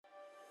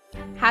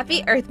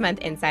Happy Earth Month,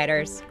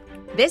 Insiders!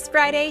 This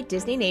Friday,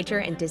 Disney Nature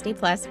and Disney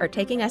Plus are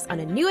taking us on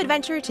a new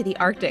adventure to the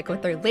Arctic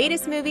with their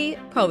latest movie,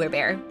 Polar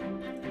Bear.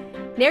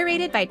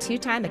 Narrated by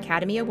two-time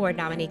Academy Award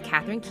nominee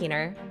Catherine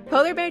Keener,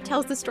 Polar Bear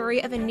tells the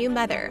story of a new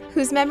mother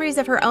whose memories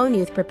of her own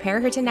youth prepare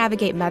her to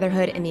navigate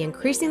motherhood in the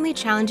increasingly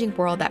challenging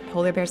world that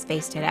polar bears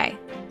face today.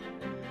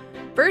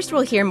 First,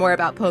 we'll hear more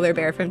about Polar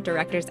Bear from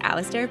directors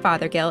Alastair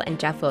Fothergill and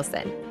Jeff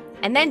Wilson.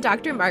 And then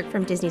Dr. Mark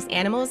from Disney's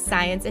Animals,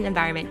 Science, and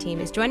Environment team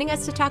is joining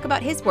us to talk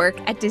about his work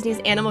at Disney's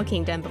Animal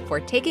Kingdom before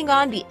taking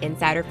on the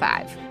Insider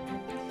 5.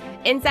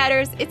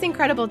 Insiders, it's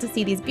incredible to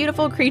see these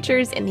beautiful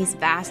creatures in these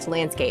vast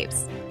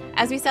landscapes.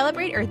 As we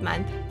celebrate Earth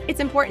Month, it's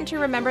important to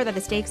remember that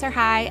the stakes are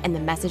high and the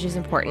message is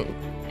important.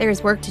 There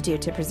is work to do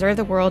to preserve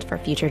the world for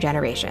future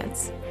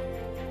generations.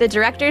 The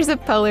directors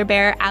of Polar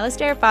Bear,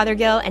 Alastair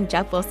Fothergill and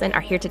Jeff Wilson,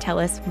 are here to tell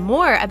us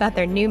more about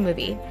their new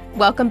movie.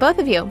 Welcome, both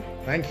of you.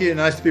 Thank you.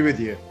 Nice to be with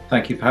you.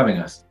 Thank you for having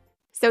us.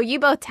 So you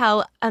both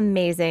tell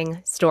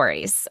amazing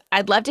stories.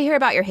 I'd love to hear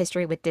about your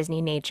history with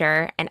Disney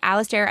Nature. And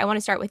Alastair, I want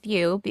to start with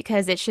you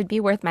because it should be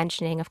worth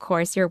mentioning, of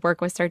course, your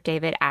work with Sir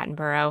David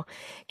Attenborough.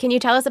 Can you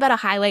tell us about a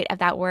highlight of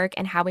that work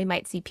and how we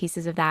might see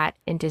pieces of that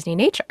in Disney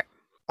Nature?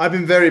 I've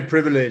been very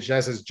privileged,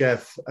 as has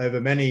Jeff, over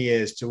many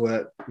years to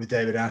work with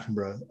David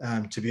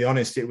Attenborough. To be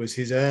honest, it was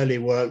his early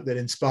work that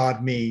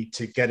inspired me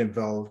to get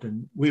involved.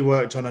 And we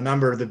worked on a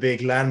number of the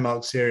big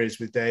landmark series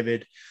with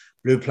David,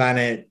 Blue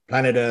Planet,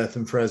 Planet Earth,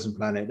 and Frozen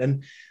Planet.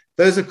 And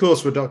those, of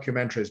course, were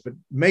documentaries. But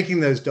making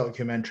those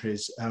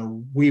documentaries,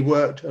 we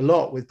worked a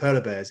lot with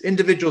polar bears,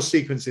 individual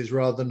sequences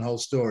rather than whole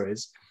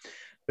stories.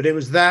 But it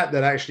was that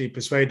actually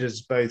persuaded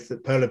us both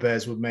that polar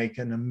bears would make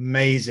an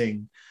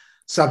amazing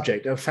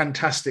subject, a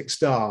fantastic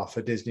star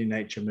for Disney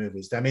Nature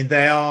movies. I mean,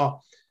 they are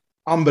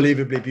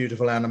unbelievably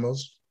beautiful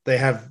animals. They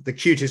have the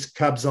cutest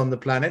cubs on the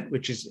planet,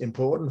 which is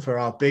important for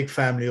our big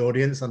family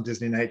audience on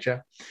Disney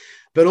Nature.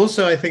 But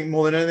also, I think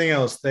more than anything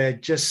else, they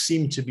just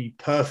seem to be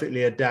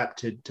perfectly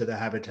adapted to the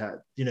habitat.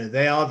 You know,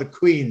 they are the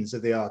queens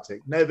of the Arctic.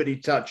 Nobody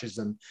touches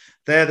them.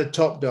 They're the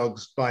top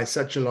dogs by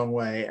such a long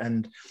way.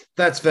 And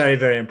that's very,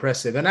 very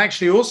impressive. And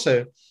actually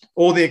also,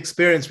 all the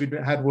experience we'd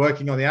had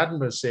working on the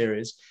Attenborough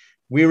series,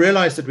 we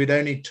realized that we'd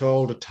only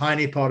told a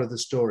tiny part of the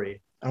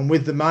story. And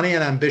with the money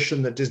and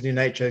ambition that Disney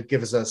Nature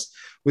gives us,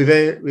 we've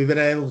been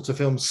able to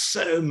film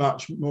so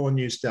much more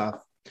new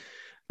stuff.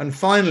 And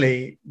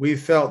finally, we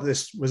felt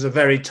this was a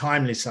very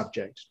timely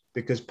subject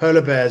because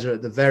polar bears are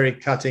at the very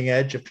cutting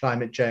edge of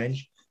climate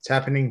change. It's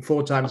happening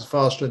 4 times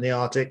faster in the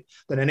Arctic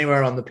than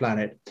anywhere on the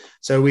planet.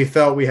 So we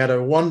felt we had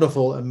a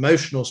wonderful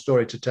emotional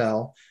story to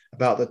tell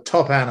about the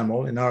top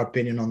animal, in our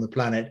opinion, on the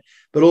planet,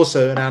 but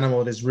also an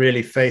animal that is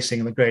really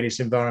facing the greatest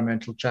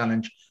environmental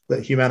challenge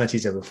that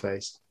humanity's ever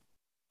faced.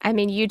 I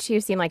mean, you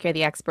two seem like you're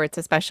the experts,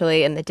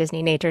 especially in the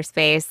Disney Nature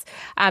space.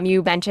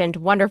 You mentioned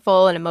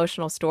wonderful and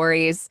emotional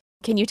stories.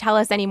 Can you tell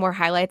us any more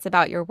highlights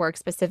about your work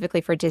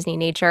specifically for Disney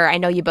Nature? I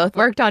know you both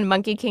worked on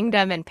Monkey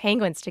Kingdom and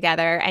Penguins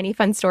together. Any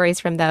fun stories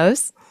from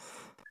those?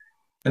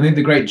 I think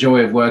the great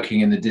joy of working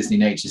in the Disney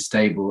Nature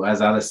stable,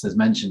 as Alice has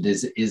mentioned,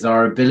 is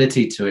our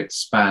ability to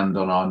expand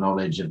on our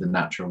knowledge of the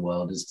natural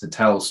world, is to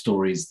tell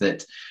stories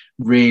that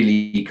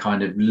really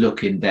kind of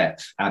look in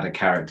depth at a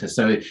character.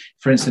 So,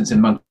 for instance,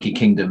 in Monkey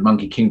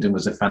Kingdom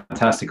was a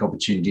fantastic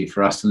opportunity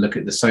for us to look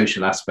at the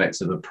social aspects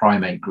of a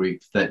primate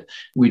group that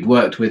we'd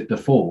worked with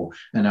before.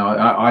 And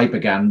I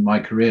began my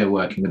career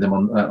working with them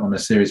on a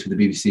series for the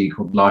BBC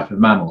called Life of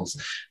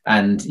Mammals.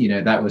 And, you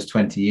know, that was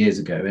 20 years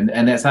ago.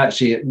 And it's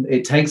actually,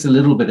 it takes a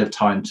little bit of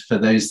time for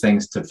those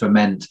things to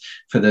ferment,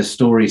 for the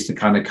stories to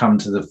kind of come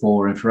to the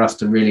fore and for us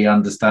to really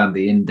understand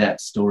the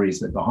in-depth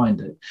stories that are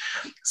behind it.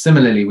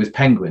 Similarly, with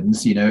penguins,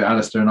 you know,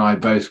 Alastair and I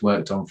both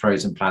worked on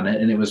Frozen Planet,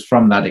 and it was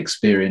from that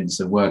experience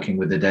of working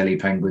with Adelie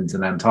penguins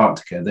in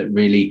Antarctica that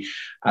really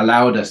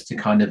allowed us to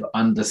kind of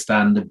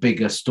understand the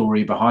bigger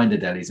story behind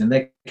Adelies and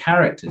their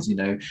characters. You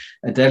know,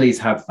 Adelies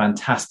have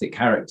fantastic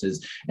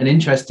characters, and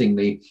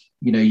interestingly,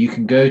 you know, you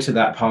can go to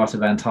that part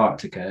of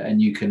Antarctica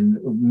and you can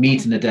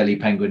meet an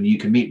Adelie penguin. You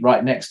can meet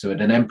right next to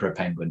it an emperor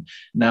penguin.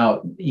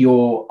 Now,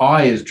 your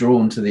eye is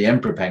drawn to the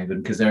emperor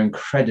penguin because they're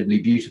incredibly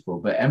beautiful,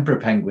 but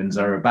emperor penguins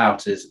are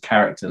about as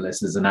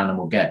characterless as an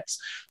animal gets.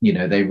 You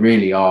know, they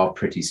really are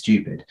pretty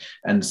stupid.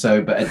 And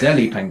so, but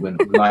Adelie penguins,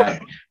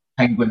 like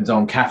penguins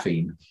on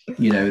caffeine,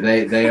 you know,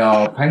 they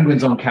are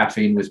penguins on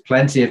caffeine with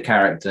plenty of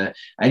character,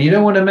 and you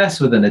don't want to mess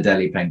with an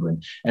Adelie penguin.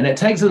 And it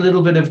takes a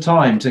little bit of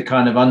time to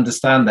kind of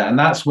understand that, and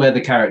that's where the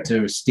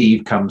character of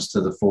Steve comes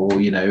to the fore,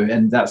 you know,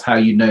 and that's how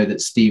you know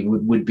that Steve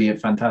would be a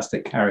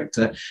fantastic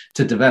character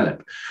to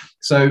develop.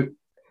 So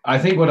I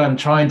think what I'm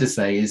trying to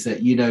say is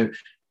that, you know,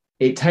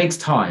 it takes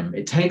time.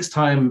 It takes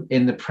time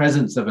in the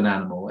presence of an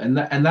animal. And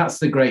that's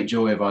the great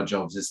joy of our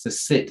jobs, is to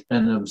sit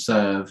and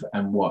observe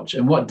and watch.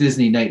 And what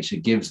Disney Nature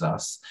gives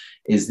us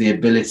is the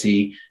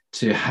ability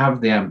to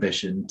have the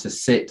ambition to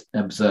sit,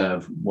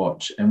 observe,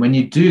 watch. And when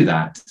you do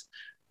that,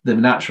 the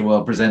natural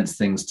world presents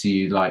things to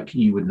you like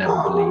you would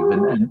never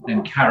believe,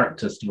 and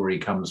character story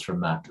comes from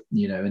that,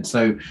 and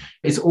so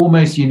it's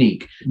almost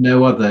unique.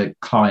 No other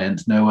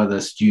client, no other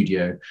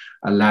studio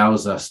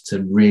allows us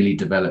to really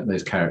develop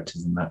those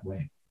characters in that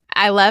way.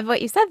 I love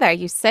what you said there.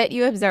 You sit,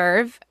 you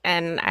observe,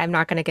 and I'm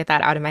not going to get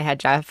that out of my head,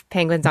 Jeff.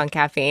 Penguins on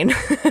caffeine.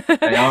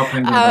 They are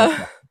penguins on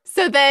caffeine.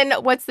 So then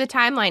what's the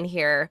timeline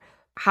here?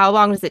 How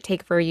long does it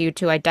take for you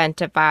to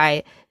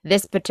identify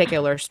this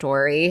particular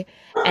story,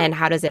 and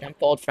how does it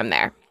unfold from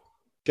there?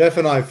 Jeff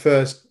and I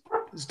first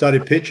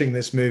started pitching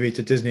this movie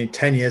to Disney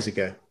 10 years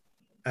ago,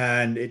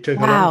 and it took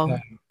a long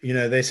time.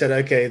 They said,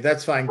 okay,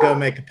 that's fine, go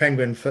make a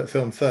penguin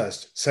film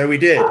first. So we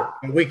did.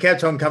 And we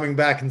kept on coming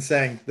back and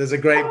saying, there's a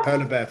great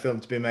polar bear film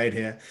to be made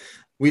here.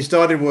 We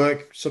started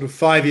work sort of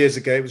 5 years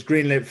ago. It was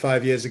greenlit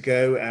 5 years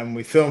ago, and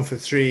we filmed for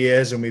 3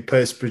 years, and we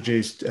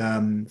post-produced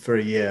for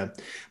a year.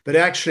 But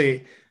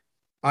actually,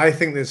 I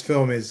think this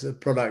film is a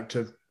product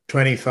of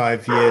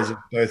 25 years of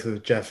both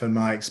of Jeff and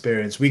my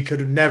experience. We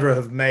could never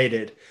have made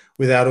it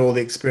without all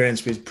the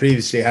experience we'd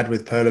previously had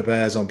with polar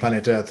bears on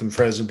Planet Earth and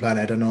Frozen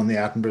Planet and on the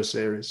Attenborough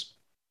series.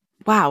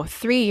 Wow,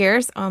 3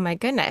 years? Oh my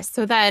goodness.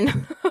 So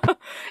then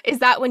is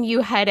that when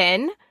you head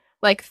in,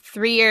 like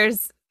 3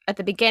 years at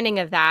the beginning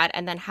of that?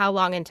 And then how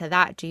long into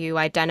that do you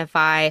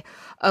identify,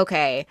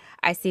 okay,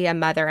 I see a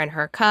mother and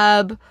her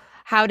cub?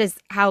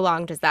 How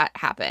long does that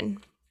happen?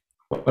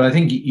 Well, I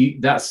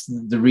think that's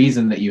the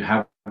reason that you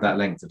have that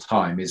length of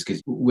time, is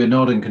because we're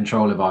not in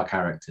control of our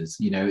characters.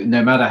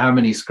 No matter how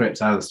many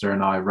scripts Alistair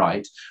and I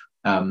write,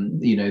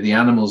 the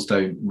animals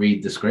don't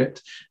read the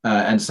script.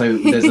 And so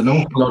there's an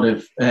awful lot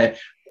of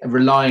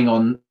relying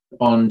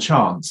on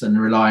chance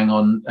and relying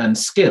on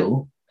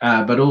skill,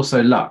 but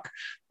also luck.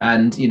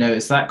 And,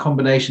 it's that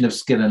combination of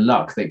skill and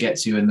luck that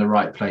gets you in the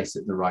right place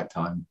at the right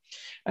time.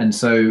 And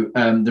so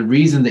the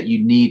reason that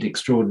you need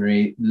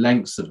extraordinary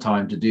lengths of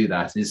time to do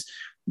that is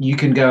you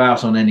can go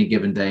out on any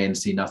given day and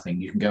see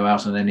nothing. You can go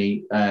out on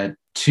any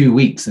 2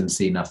 weeks and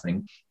see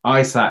nothing.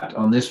 I sat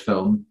on this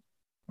film,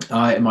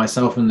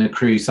 myself and the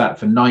crew sat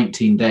for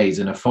 19 days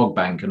in a fog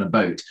bank on a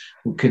boat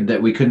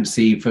that we couldn't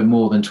see for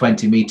more than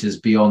 20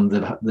 meters beyond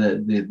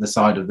the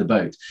side of the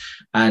boat.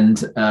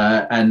 And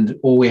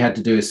all we had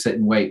to do is sit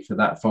and wait for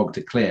that fog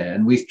to clear.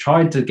 And we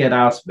tried to get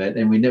out of it,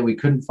 and we knew we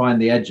couldn't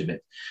find the edge of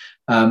it.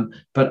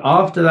 But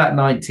after that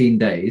 19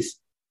 days,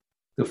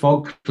 the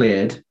fog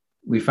cleared.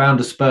 We found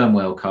a sperm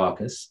whale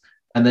carcass,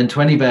 and then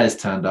 20 bears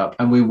turned up,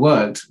 and we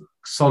worked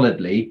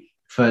solidly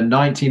for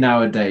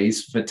 19-hour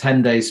days for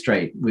 10 days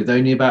straight with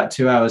only about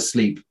 2 hours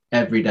sleep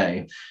every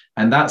day.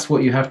 And that's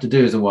what you have to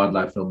do as a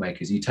wildlife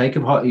filmmaker. You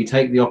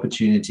take the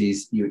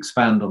opportunities, you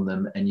expand on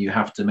them, and you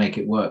have to make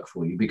it work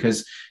for you,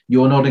 because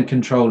you're not in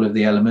control of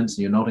the elements,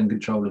 and you're not in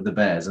control of the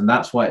bears. And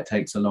that's why it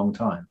takes a long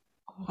time.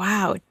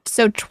 Wow.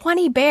 So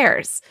 20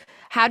 bears.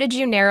 How did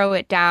you narrow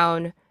it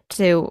down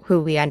to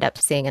who we end up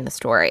seeing in the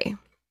story?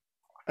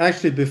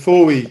 Actually,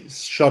 before we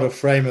shot a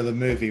frame of the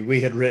movie,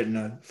 we had written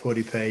a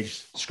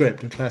 40-page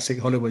script, a classic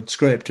Hollywood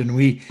script, and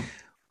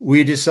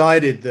we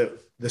decided that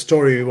the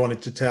story we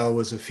wanted to tell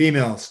was a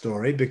female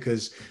story,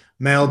 because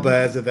male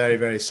bears are very,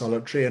 very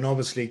solitary, and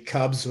obviously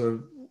cubs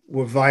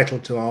were vital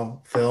to our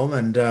film,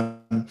 and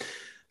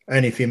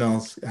only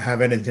females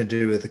have anything to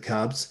do with the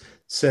cubs.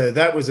 So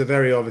that was a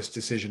very obvious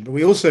decision. But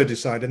we also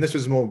decided, and this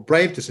was a more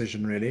brave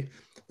decision really,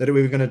 that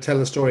we were going to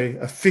tell a story,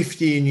 a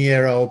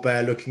 15-year-old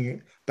bear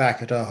looking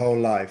back at our whole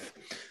life.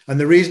 And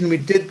the reason we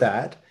did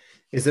that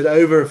is that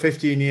over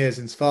 15 years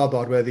in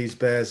Svalbard, where these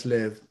bears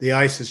live, the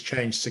ice has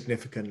changed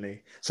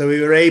significantly. So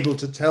we were able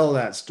to tell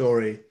that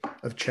story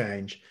of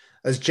change.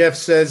 As Jeff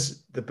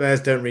says, the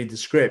bears don't read the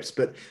scripts,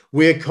 but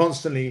we're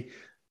constantly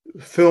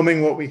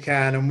filming what we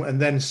can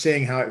and then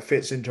seeing how it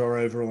fits into our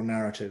overall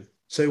narrative.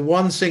 So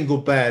one single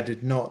bear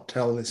did not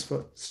tell this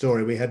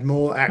story. We had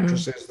more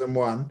actresses than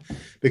one,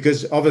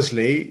 because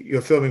obviously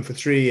you're filming for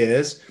 3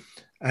 years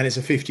and it's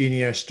a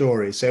 15-year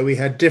story. So we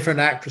had different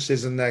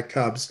actresses and their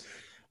cubs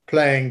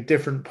playing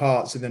different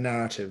parts in the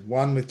narrative,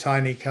 one with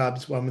tiny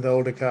cubs, one with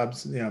older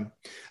cubs,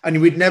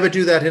 And we'd never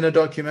do that in a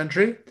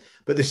documentary,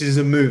 but this is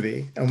a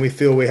movie, and we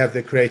feel we have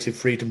the creative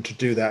freedom to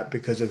do that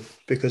because of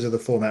the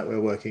format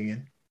we're working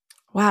in.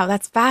 Wow,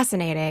 that's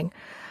fascinating.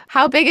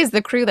 How big is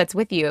the crew that's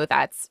with you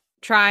that's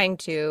trying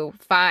to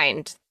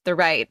find the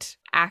right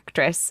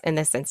actress in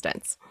this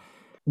instance?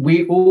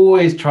 We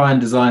always try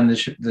and design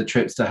the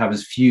trips to have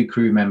as few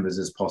crew members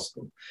as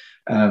possible.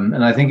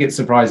 And I think it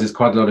surprises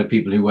quite a lot of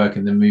people who work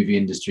in the movie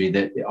industry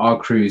that our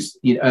crews,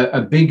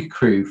 a big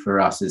crew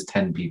for us is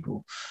 10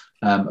 people.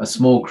 A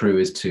small crew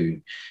is 2.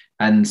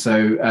 And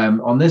so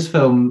on this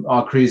film,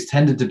 our crews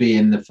tended to be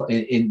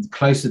in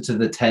closer to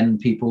the 10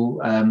 people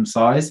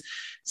size,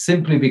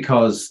 simply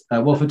because,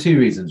 for 2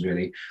 reasons,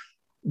 really.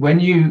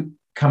 When you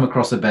come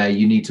across a bear,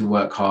 you need to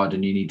work hard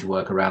and you need to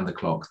work around the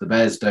clock. The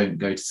bears don't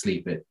go to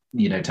sleep at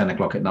 10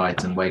 o'clock at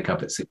night and wake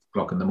up at 6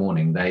 o'clock in the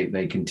morning.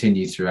 They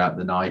continue throughout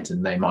the night,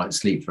 and they might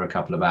sleep for a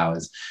couple of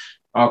hours.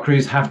 Our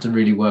crews have to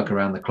really work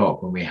around the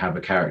clock when we have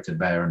a character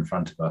bear in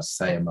front of us,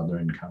 say a mother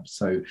and cub.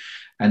 So,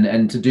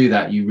 and to do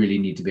that, you really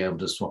need to be able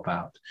to swap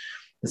out.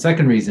 The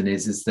second reason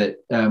is that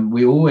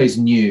we always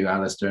knew,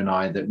 Alistair and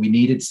I, that we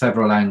needed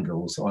several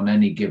angles on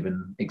any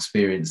given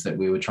experience that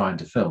we were trying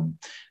to film.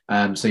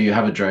 So you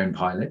have a drone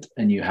pilot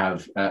and you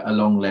have a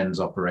long lens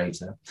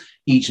operator.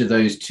 Each of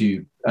those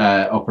two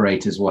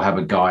operators will have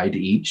a guide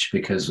each,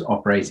 because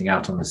operating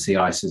out on the sea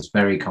ice is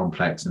very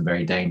complex and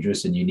very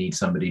dangerous, and you need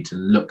somebody to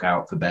look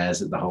out for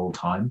bears at the whole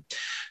time.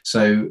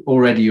 So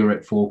already you're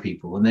at 4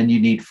 people, and then you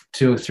need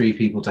 2 or 3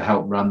 people to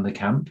help run the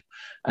camp.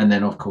 And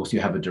then, of course, you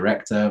have a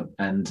director,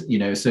 and, you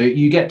know, so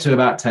you get to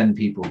about 10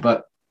 people,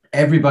 but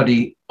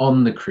everybody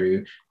on the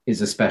crew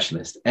is a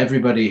specialist.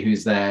 Everybody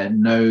who's there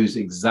knows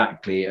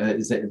exactly,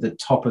 is at the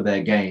top of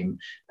their game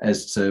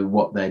as to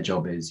what their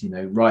job is, you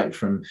know, right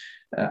from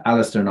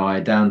Alistair and I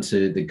down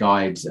to the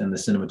guides and the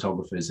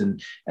cinematographers.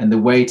 And the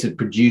way to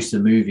produce a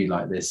movie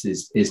like this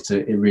is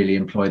to really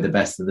employ the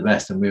best of the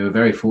best. And we were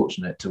very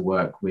fortunate to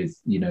work with,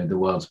 you know, the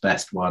world's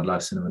best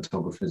wildlife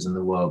cinematographers and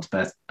the world's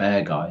best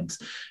bear guides.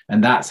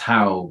 And that's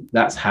how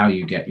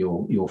you get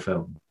your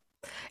film.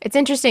 It's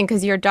interesting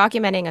because you're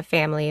documenting a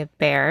family of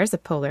bears,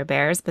 of polar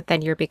bears, but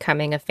then you're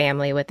becoming a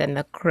family within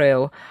the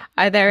crew.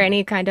 Are there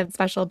any kind of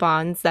special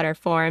bonds that are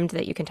formed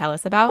that you can tell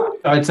us about?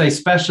 I'd say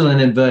special in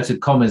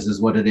inverted commas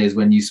is what it is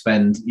when you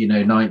spend, you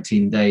know,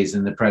 19 days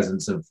in the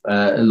presence of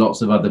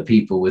lots of other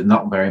people with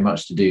not very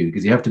much to do,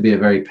 because you have to be a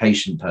very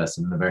patient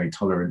person and a very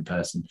tolerant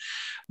person.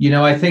 You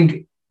know, I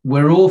think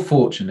we're all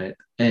fortunate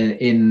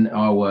in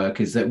our work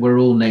is that we're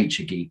all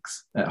nature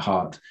geeks at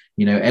heart.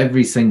 You know,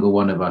 every single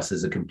one of us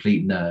is a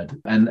complete nerd,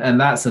 and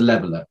that's a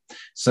leveler.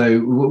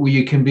 So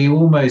you can be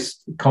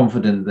almost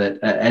confident that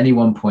at any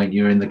one point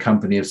you're in the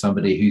company of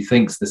somebody who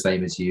thinks the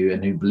same as you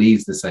and who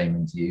believes the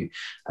same as you.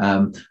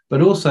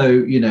 But also,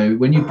 you know,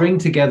 when you bring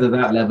together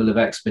that level of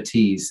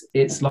expertise,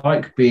 it's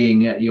like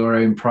being at your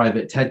own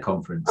private TED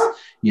conference.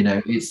 You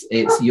know,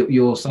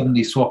 you're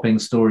suddenly swapping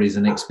stories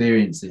and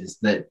experiences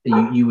that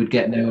you would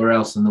get nowhere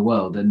else in the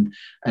world. And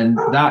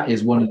that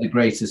is one of the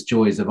greatest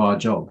joys of our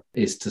job,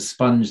 is to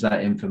sponge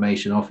that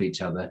information off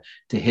each other,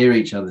 to hear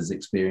each other's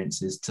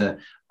experiences, to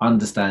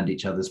understand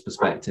each other's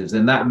perspectives.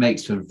 And that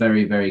makes for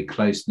very, very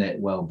close-knit,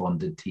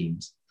 well-bonded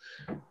teams.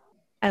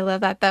 I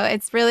love that, though.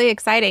 It's really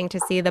exciting to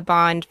see the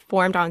bond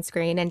formed on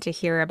screen and to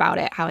hear about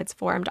it, how it's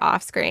formed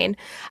off screen.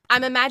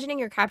 I'm imagining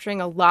you're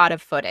capturing a lot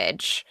of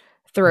footage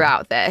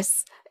throughout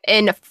this.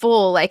 In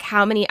full, like,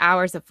 how many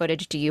hours of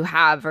footage do you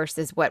have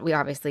versus what we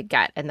obviously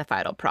get in the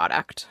final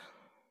product?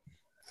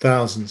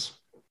 Thousands.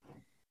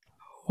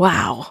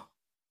 Wow.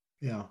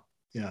 Yeah,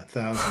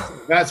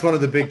 thousands. That's one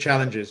of the big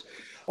challenges.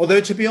 Although,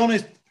 to be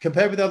honest,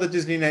 compared with other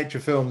Disney nature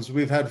films,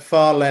 we've had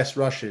far less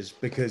rushes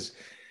because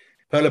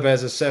polar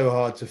bears are so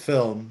hard to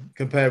film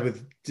compared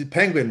with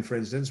penguin, for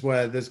instance,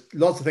 where there's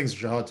lots of things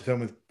which are hard to film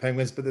with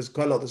penguins, but there's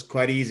quite a lot that's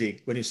quite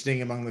easy when you're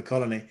sitting among the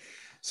colony.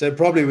 So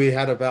probably we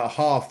had about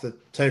half the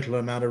total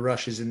amount of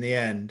rushes in the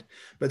end,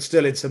 but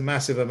still it's a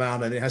massive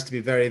amount, and it has to be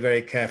very,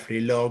 very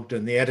carefully logged,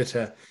 and the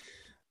editor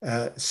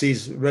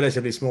sees a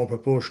relatively small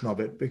proportion of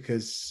it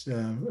because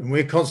and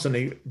we're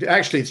constantly,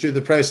 actually through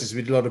the process,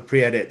 we did a lot of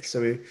pre-edit.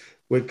 So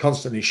we're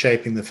constantly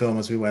shaping the film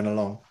as we went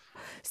along.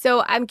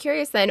 So I'm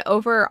curious then,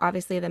 over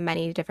obviously the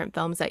many different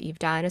films that you've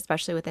done,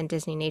 especially within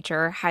Disney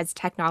Nature, has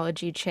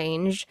technology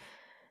changed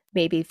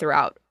maybe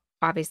throughout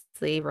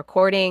obviously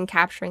recording,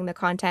 capturing the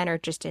content, or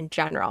just in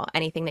general,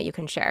 anything that you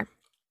can share?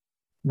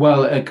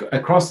 Well,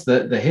 across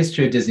the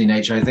history of Disney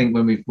Nature, I think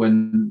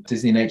when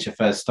Disney Nature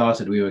first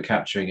started, we were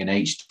capturing in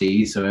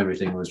HD, so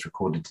everything was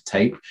recorded to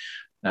tape.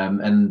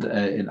 And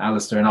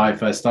Alistair and I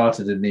first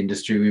started in the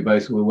industry, we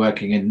both were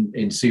working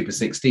in Super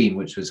 16,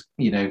 which was,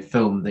 you know,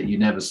 film that you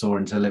never saw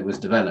until it was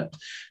developed.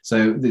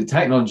 So the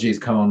technology has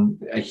come on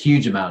a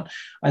huge amount.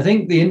 I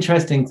think the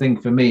interesting thing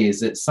for me is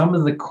that some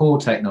of the core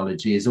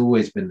technology has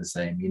always been the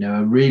same. You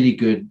know, a really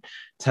good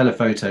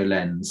telephoto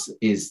lens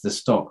is the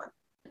stock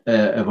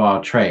of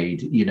our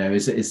trade, you know,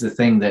 is the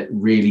thing that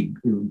really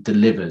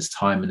delivers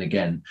time and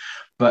again.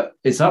 But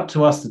it's up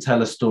to us to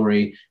tell a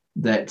story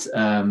that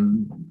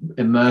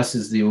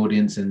immerses the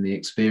audience in the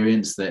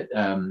experience,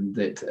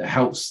 that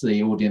helps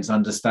the audience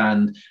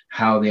understand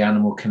how the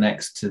animal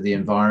connects to the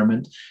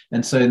environment.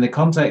 And so in the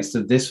context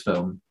of this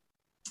film,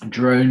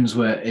 drones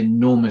were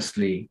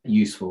enormously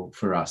useful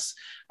for us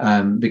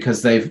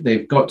because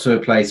they've got to a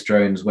place,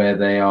 drones, where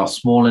they are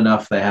small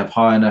enough, they have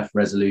high enough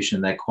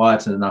resolution, they're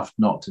quiet enough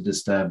not to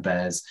disturb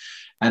bears,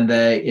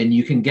 and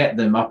you can get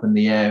them up in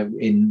the air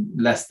in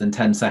less than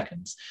 10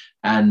 seconds.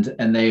 And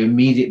they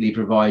immediately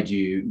provide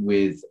you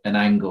with an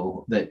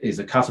angle that is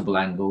a cuttable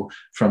angle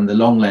from the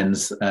long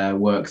lens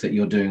work that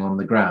you're doing on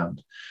the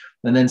ground.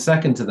 And then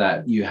second to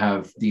that, you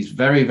have these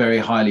very, very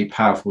highly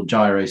powerful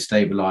gyro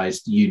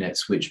stabilized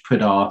units, which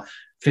put our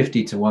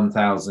 50 to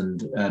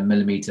 1000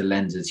 millimeter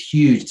lenses,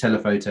 huge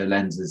telephoto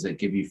lenses that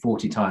give you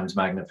 40 times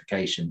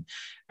magnification,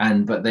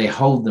 but they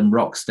hold them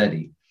rock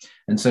steady.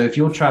 And so if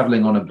you're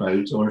traveling on a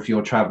boat or if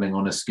you're traveling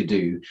on a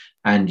skidoo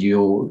and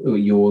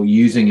you're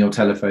using your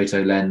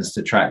telephoto lens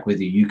to track with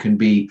you, you can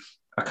be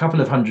a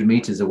couple of 100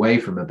 meters away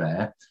from a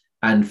bear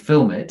and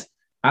film it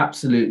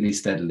absolutely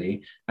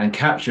steadily and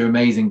capture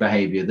amazing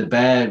behavior. The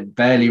bear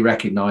barely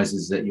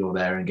recognizes that you're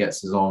there and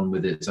gets us on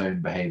with its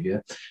own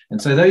behavior. And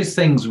so those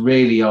things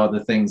really are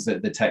the things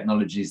that the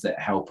technologies that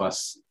help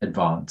us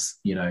advance,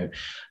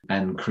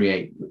 and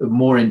create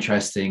more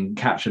interesting,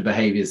 capture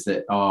behaviors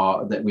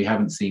that we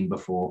haven't seen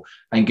before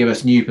and give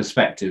us new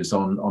perspectives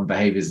on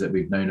behaviors that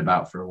we've known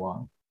about for a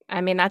while. I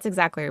mean, that's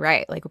exactly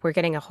right. Like, we're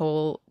getting a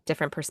whole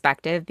different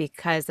perspective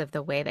because of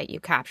the way that you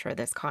capture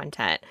this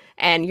content.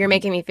 And you're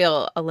making me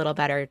feel a little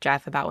better,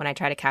 Jeff, about when I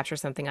try to capture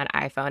something on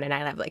iPhone and I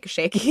have like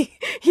shaky.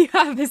 You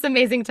have this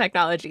amazing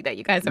technology that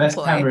you guys The best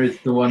employ. camera is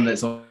the one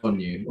that's on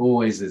you.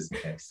 Always is the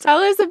case. Tell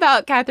us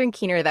about Catherine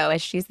Keener, though,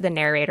 as she's the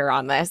narrator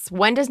on this.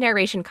 When does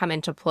narration come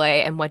into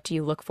play, and what do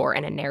you look for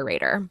in a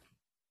narrator?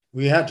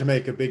 We had to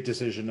make a big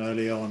decision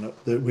early on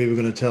that we were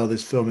going to tell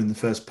this film in the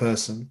first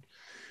person,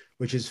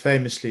 which is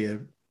famously a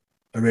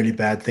really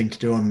bad thing to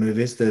do on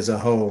movies. There's a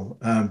whole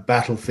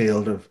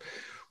battlefield of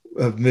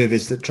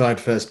movies that tried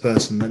first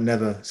person that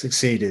never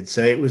succeeded.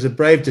 So it was a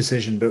brave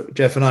decision, but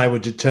Jeff and I were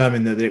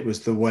determined that it was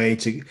the way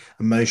to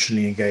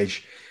emotionally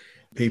engage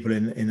people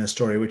in a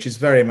story, which is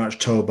very much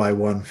told by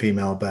one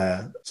female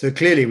bear. So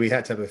clearly we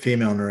had to have a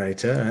female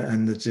narrator,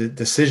 and the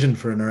decision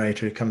for a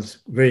narrator comes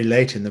very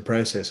late in the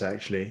process,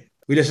 actually.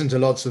 We listened to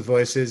lots of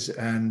voices,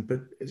 but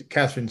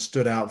Catherine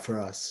stood out for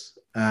us.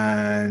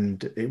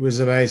 And it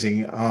was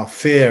amazing. Our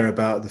fear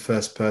about the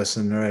first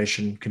person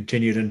narration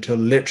continued until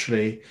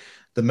literally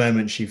the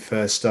moment she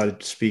first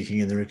started speaking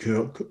in the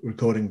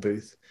recording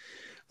booth,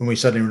 when we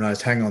suddenly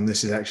realized, hang on,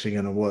 this is actually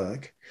going to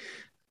work.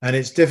 And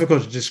it's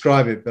difficult to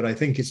describe it, but I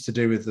think it's to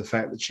do with the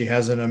fact that she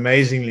has an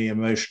amazingly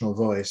emotional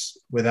voice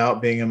without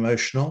being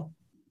emotional,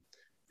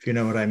 if you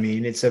know what I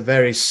mean. It's a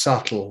very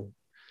subtle,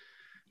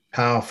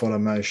 powerful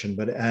emotion,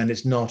 and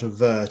it's not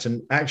overt.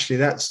 And actually,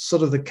 that's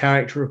sort of the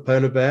character of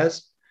polar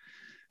bears.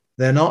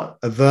 They're not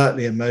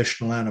overtly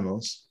emotional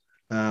animals.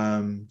 There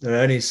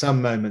are only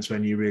some moments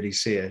when you really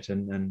see it.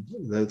 And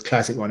the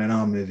classic one in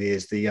our movie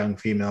is the young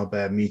female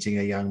bear meeting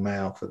a young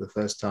male for the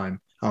first time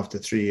after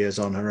 3 years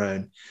on her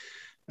own.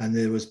 And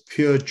there was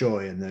pure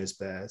joy in those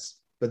bears.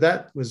 But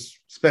that was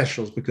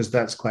special because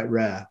that's quite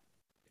rare.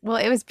 Well,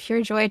 it was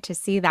pure joy to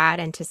see that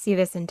and to see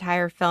this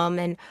entire film.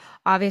 And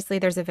obviously,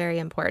 there's a very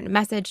important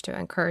message to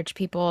encourage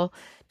people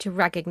to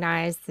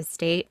recognize the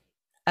state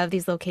of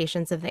these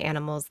locations of the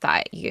animals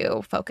that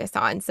you focus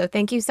on. So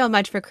thank you so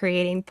much for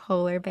creating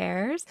Polar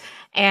Bears,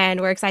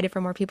 and we're excited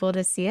for more people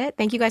to see it.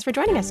 Thank you guys for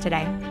joining us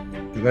today.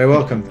 You're very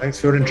welcome.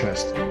 Thanks for your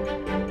interest.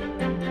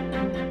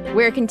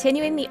 We're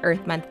continuing the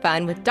Earth Month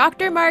fun with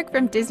Dr. Mark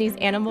from Disney's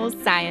Animals,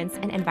 Science,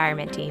 and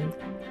Environment team.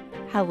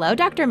 Hello,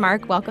 Dr.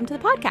 Mark. Welcome to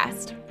the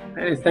podcast.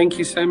 Hey, thank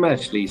you so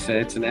much, Lisa.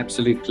 It's an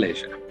absolute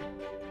pleasure.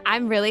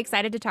 I'm really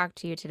excited to talk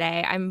to you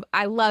today.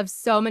 I love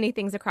so many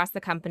things across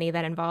the company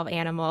that involve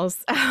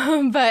animals,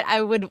 but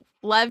I would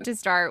love to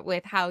start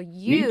with how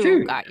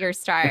you got your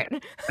start.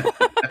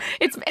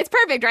 It's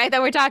perfect, right,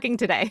 that we're talking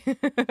today.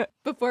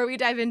 Before we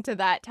dive into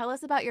that, tell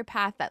us about your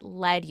path that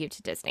led you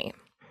to Disney.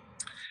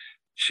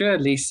 Sure,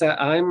 Lisa.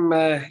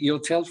 You'll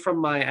tell from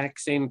my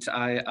accent,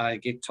 I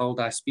get told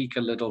I speak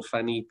a little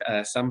funny.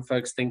 Some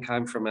folks think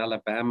I'm from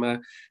Alabama,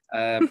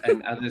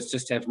 and others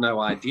just have no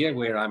idea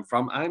where I'm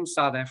from. I'm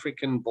South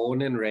African,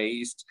 born and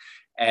raised,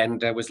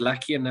 and was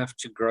lucky enough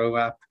to grow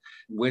up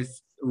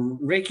with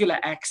regular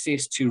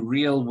access to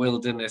real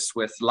wilderness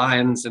with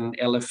lions and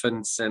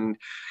elephants and,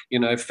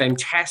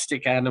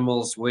 fantastic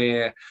animals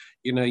where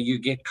you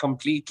get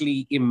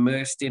completely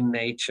immersed in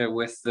nature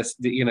with this,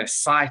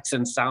 sights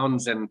and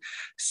sounds and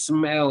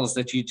smells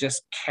that you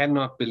just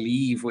cannot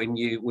believe when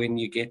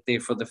you get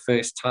there for the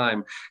first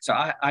time. So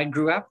I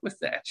grew up with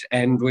that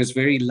and was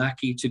very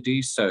lucky to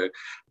do so.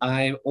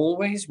 I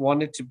always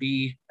wanted to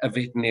be a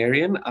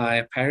veterinarian. I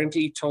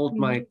apparently told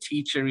my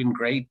teacher in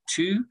grade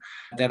 2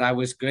 that I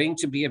was going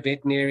to be a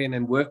veterinarian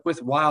and work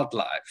with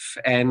wildlife,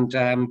 and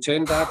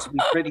turned out to be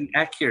pretty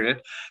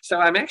accurate. So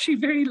I'm actually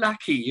very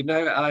lucky.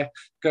 I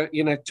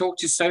talk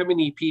to so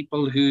many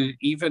people who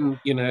even,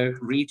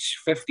 reach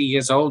 50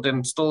 years old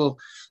and still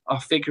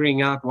are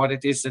figuring out what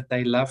it is that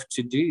they love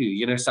to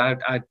do. So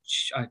I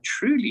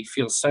truly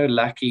feel so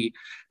lucky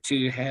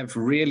to have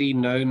really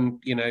known,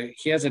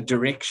 here's a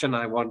direction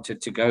I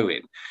wanted to go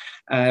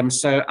in.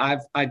 So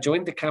I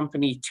joined the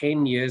company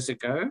 10 years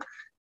ago.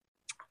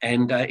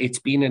 And it's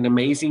been an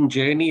amazing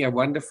journey, a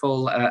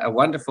wonderful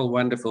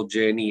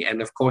journey.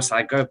 And of course,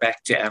 I go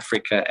back to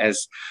Africa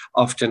as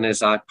often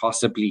as I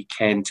possibly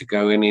can to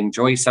go and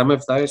enjoy some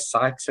of those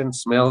sights and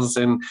smells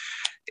and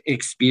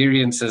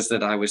experiences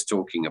that I was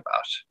talking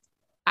about.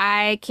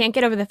 I can't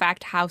get over the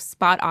fact how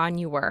spot on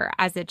you were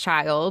as a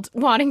child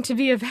wanting to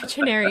be a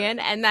veterinarian,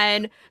 and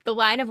then the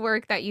line of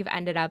work that you've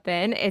ended up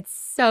in. It's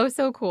so,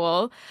 so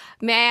cool.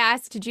 May I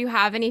ask, did you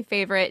have any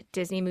favorite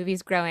Disney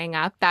movies growing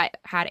up that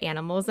had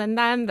animals in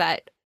them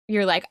that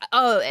you're like,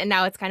 oh, and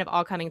now it's kind of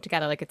all coming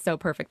together, like it's so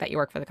perfect that you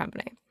work for the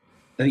company?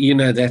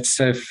 That's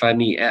so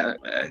funny.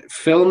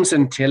 Films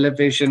and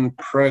television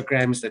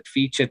programs that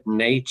featured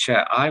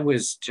nature, I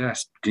was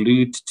just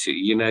glued to.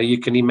 You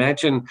can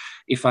imagine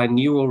if I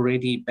knew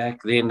already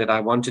back then that I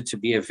wanted to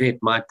be a vet,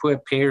 my poor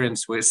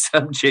parents were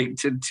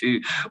subjected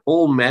to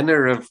all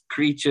manner of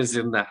creatures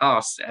in the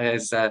house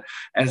as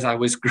I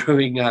was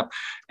growing up.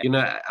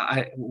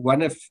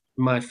 One of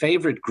my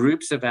favorite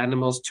groups of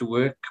animals to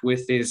work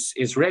with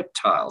is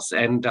reptiles.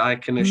 And I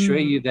can assure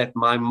you that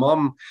my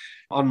mom,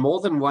 on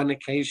more than one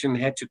occasion,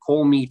 had to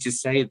call me to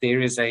say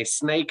there is a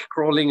snake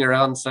crawling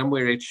around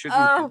somewhere it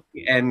shouldn't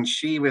be, and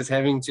she was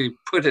having to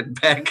put it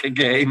back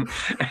again.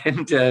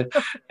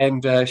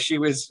 And she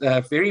was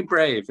very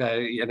brave,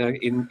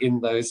 in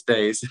those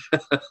days.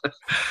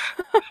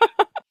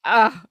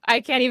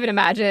 I can't even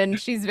imagine.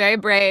 She's very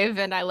brave,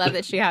 and I love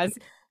that she has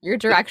your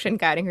direction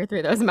guiding her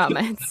through those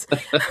moments.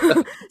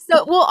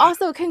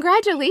 Also,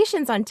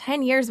 congratulations on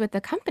 10 years with the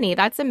company.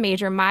 That's a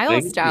major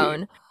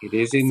milestone. It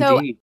is indeed.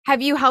 So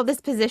have you held this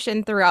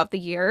position throughout the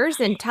years?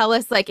 And tell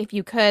us, if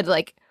you could,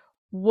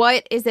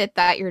 what is it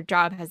that your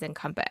job has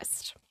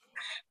encompassed?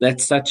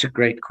 That's such a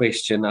great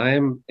question. I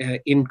am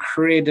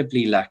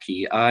incredibly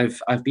lucky.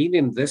 I've been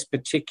in this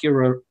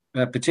particular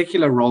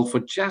role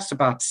for just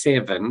about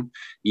 7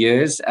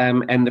 years,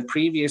 and the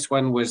previous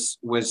one was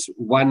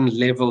one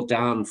level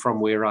down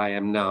from where I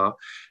am now.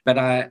 But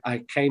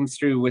I came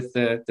through with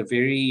the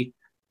very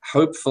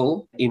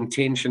hopeful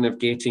intention of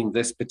getting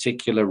this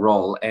particular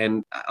role,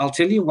 and I'll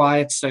tell you why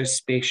it's so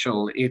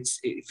special. It's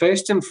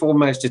first and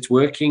foremost, it's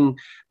working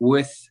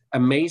with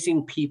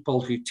amazing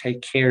people who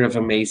take care of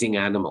amazing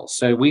animals.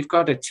 So we've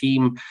got a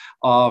team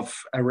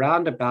of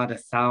around about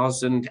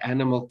 1,000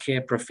 animal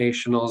care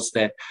professionals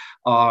that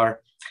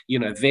are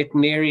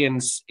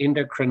veterinarians,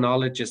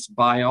 endocrinologists,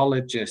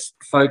 biologists,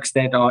 folks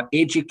that are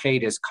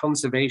educators,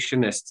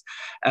 conservationists,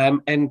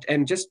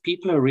 and just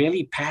people who are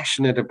really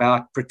passionate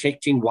about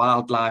protecting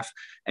wildlife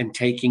and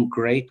taking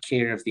great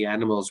care of the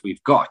animals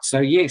we've got. So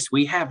yes,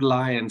 we have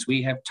lions,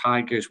 we have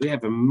tigers, we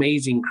have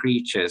amazing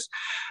creatures.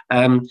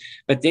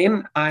 But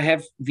then I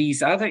have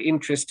these other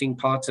interesting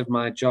parts of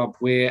my job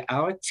where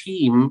our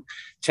team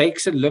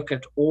takes a look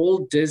at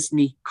all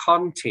Disney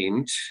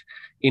content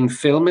in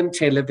film and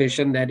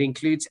television that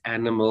includes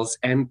animals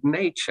and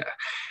nature.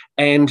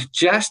 And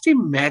just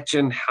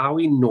imagine how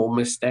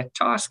enormous that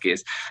task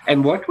is.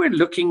 And what we're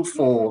looking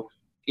for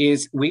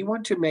is we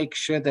want to make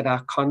sure that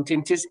our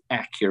content is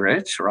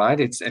accurate, right?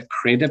 It's a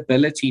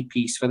credibility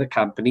piece for the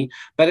company.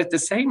 But at the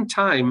same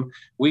time,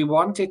 we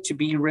want it to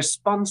be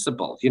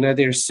responsible.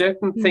 There are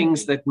certain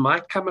things that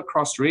might come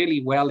across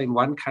really well in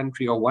one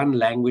country or one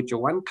language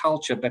or one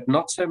culture, but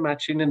not so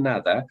much in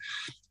another.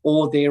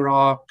 Or there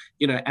are,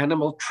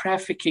 animal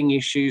trafficking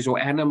issues or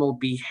animal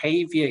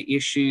behavior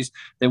issues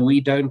that we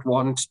don't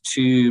want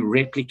to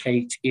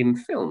replicate in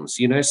films,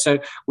 So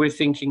we're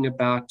thinking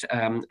about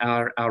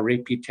our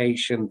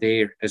reputation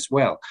there as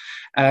well.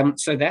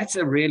 So that's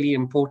a really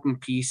important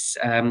piece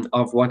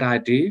of what I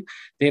do.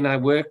 Then I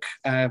work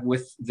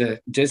with the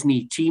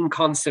Disney Team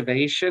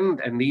Conservation,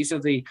 and these are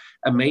the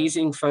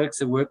amazing folks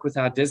that work with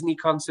our Disney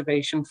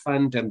Conservation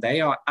Fund, and they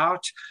are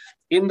out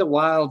in the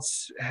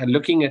wilds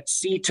looking at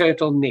sea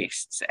turtle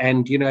nests.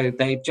 And,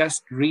 they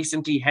just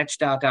recently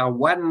hatched out our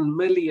 1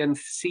 millionth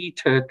sea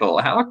turtle.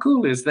 How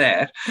cool is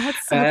that?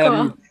 That's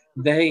so cool.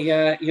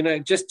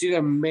 They, just do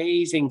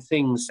amazing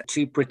things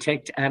to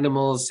protect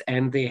animals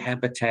and their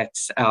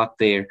habitats out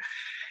there.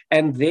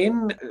 And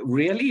then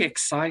really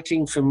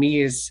exciting for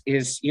me is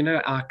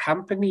our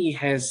company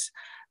has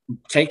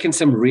taken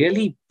some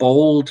really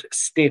bold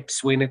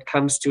steps when it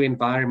comes to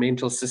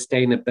environmental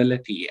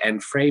sustainability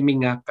and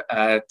framing up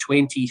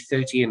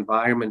 2030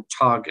 environment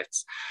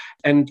targets.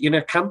 And,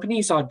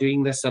 companies are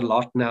doing this a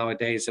lot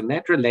nowadays, and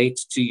that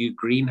relates to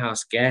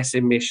greenhouse gas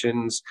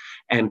emissions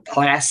and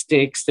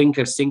plastics. Think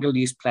of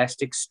single-use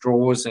plastic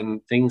straws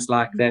and things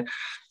like that.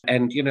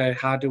 And,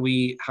 how do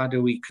we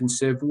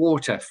conserve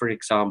water, for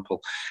example?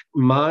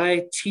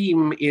 My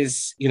team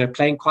is,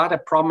 playing quite a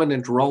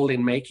prominent role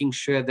in making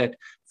sure that,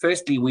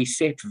 firstly, we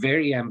set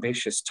very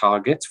ambitious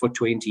targets for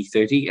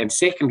 2030. And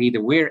secondly,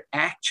 that we're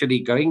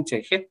actually going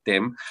to hit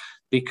them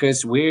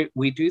because we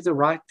do the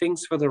right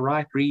things for the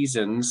right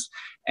reasons.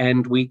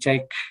 And we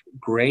take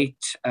great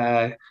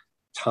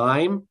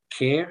time,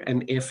 care,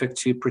 and effort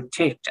to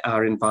protect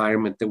our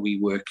environment that we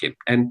work in.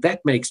 And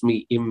that makes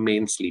me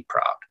immensely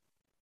proud.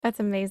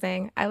 That's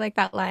amazing. I like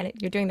that line.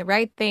 You're doing the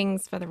right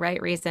things for the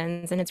right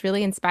reasons. And it's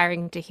really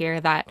inspiring to hear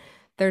that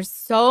there's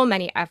so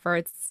many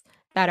efforts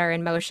that are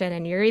in motion.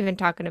 And you're even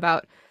talking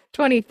about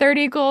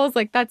 2030 goals.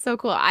 That's so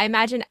cool. I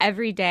imagine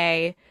every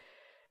day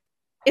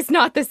it's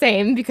not the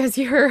same because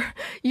your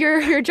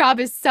job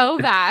is so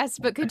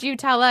vast. But could you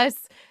tell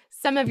us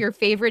some of your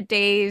favorite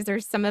days or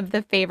some of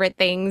the favorite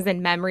things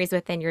and memories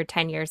within your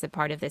 10 years as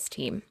part of this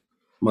team?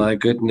 My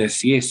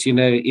goodness, yes.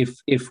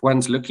 If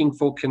one's looking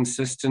for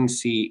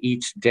consistency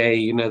each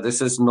day,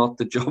 this is not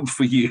the job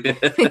for you.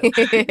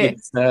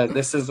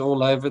 This is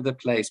all over the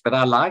place. But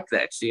I like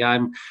that. See, I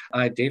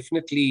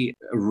definitely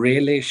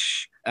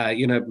relish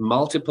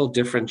multiple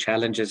different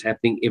challenges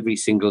happening every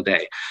single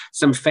day.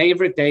 Some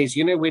favorite days,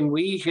 when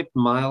we hit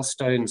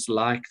milestones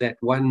like that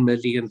 1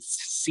 millionth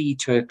sea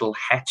turtle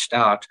hatched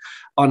out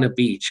on a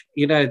beach,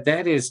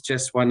 that is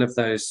just one of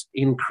those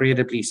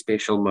incredibly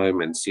special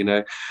moments.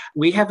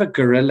 We have a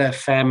gorilla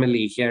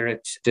family here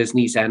at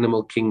Disney's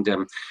Animal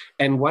Kingdom,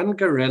 and one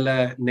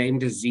gorilla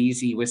named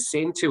Azizi was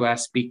sent to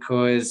us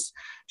because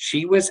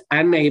she was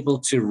unable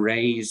to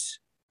raise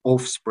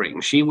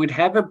offspring. She would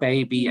have a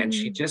baby and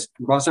she just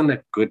wasn't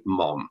a good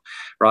mom,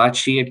 right?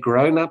 She had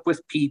grown up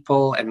with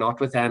people and not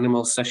with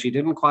animals, so she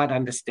didn't quite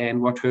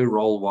understand what her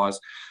role was.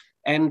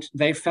 And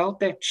they felt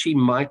that she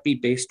might be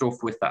best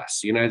off with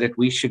us, that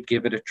we should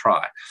give it a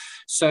try.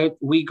 So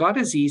we got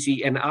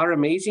Azizi, and our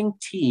amazing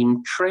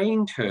team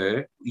trained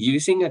her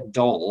using a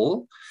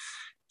doll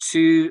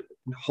to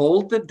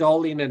hold the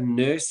doll in a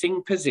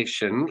nursing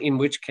position, in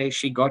which case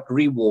she got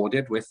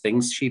rewarded with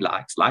things she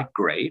likes, like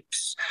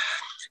grapes.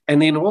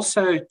 And then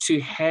also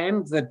to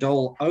hand the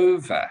doll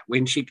over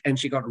when she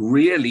got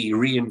really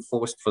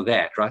reinforced for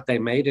that, right? They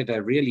made it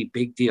a really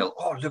big deal.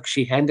 Oh, look,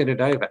 she handed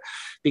it over.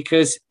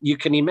 Because you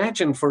can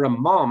imagine for a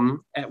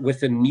mom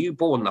with a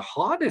newborn, the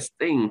hardest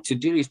thing to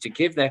do is to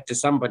give that to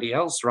somebody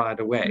else right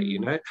away,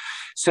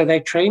 So they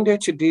trained her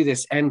to do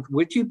this. And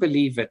would you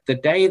believe it? The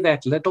day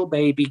that little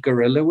baby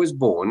gorilla was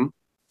born,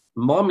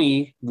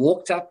 Mommy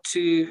walked up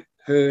to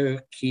her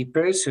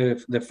keepers,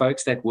 the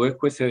folks that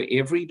work with her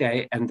every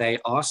day, and they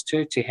asked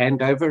her to hand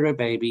over her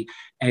baby,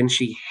 and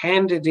she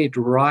handed it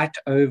right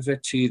over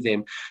to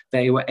them.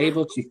 They were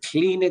able to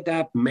clean it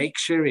up, make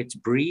sure it's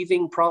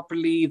breathing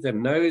properly, the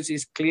nose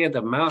is clear,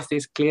 the mouth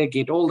is clear,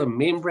 get all the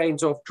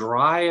membranes off,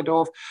 dry it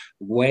off,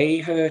 weigh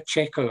her,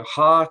 check her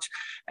heart,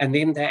 and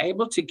then they're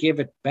able to give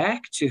it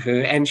back to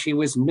her, and she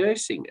was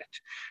nursing it.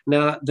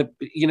 Now,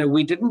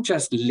 we didn't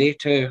just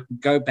let her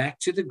go back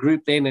to the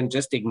group then and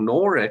just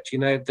ignore it.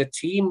 The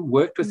team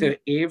worked with her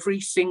every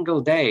single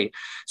day.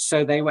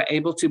 So they were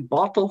able to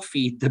bottle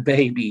feed the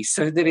baby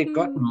so that it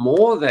got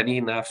more than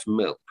enough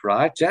milk,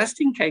 right? Just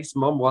in case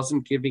mom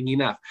wasn't giving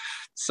enough.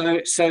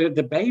 So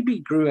the baby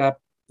grew up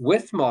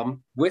with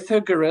mom, with her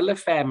gorilla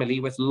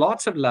family, with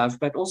lots of love,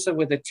 but also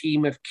with a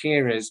team of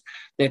carers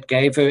that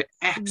gave her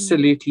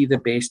absolutely the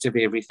best of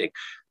everything.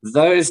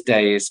 Those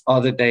days are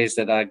the days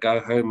that I go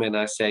home and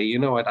I say, you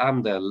know what,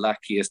 I'm the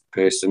luckiest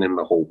person in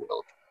the whole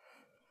world.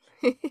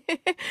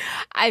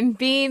 I'm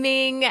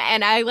beaming,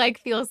 and I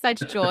feel such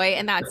joy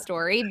in that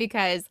story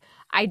because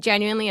I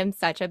genuinely am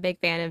such a big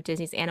fan of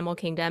Disney's Animal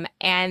Kingdom,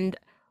 and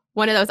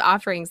one of those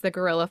offerings, the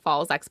Gorilla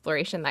Falls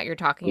exploration that you're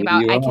talking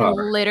about. I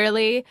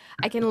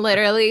can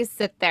literally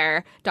sit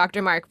there,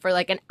 Dr. Mark, for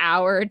like an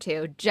hour or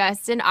two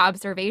just in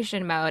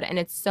observation mode, and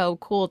it's so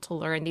cool to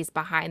learn these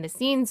behind the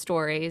scenes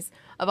stories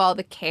of all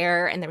the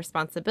care and the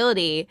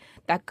responsibility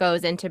that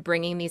goes into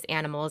bringing these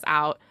animals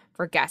out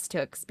for guests to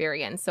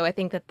experience. So I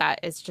think that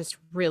is just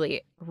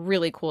really,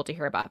 really cool to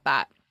hear about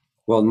that.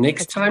 Well,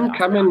 next time,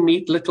 come and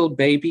meet little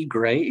baby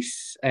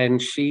Grace, and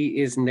she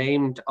is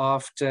named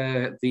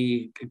after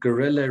the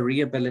Gorilla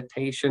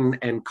Rehabilitation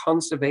and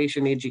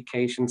Conservation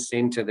Education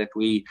Center that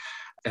we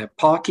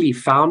partly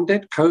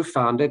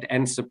co-founded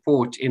and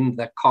support in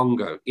the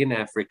Congo, in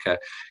Africa.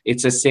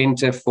 It's a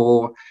center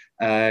for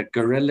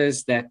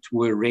gorillas that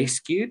were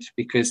rescued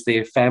because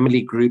their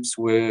family groups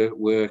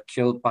were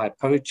killed by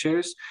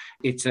poachers.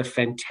 It's a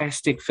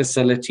fantastic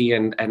facility,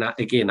 and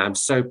again, I'm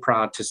so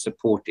proud to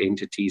support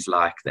entities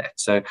like that.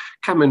 So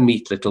come and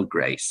meet little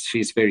Grace.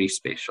 She's very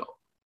special.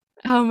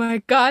 Oh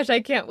my gosh, I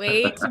can't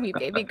wait to meet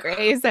baby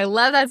Grace. I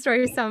love that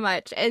story so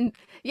much. And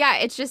yeah,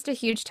 it's just a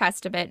huge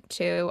testament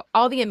to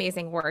all the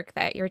amazing work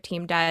that your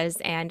team does.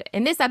 And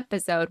in this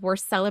episode, we're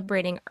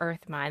celebrating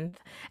Earth Month.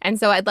 And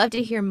so I'd love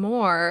to hear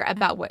more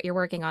about what you're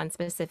working on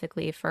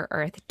specifically for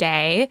Earth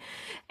Day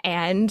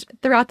and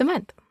throughout the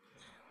month.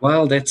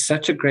 Well, that's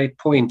such a great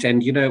point.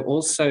 And,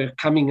 also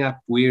coming up,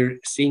 we're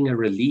seeing a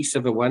release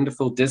of a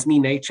wonderful Disney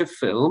nature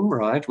film,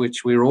 right,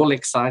 which we're all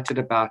excited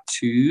about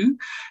too.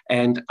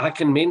 And I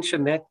can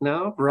mention that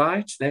now,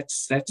 right?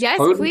 That's yes,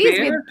 Polar please.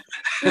 Bear.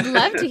 We'd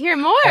love to hear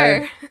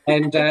more.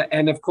 And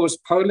of course,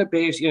 polar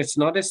bears, it's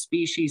not a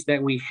species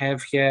that we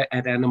have here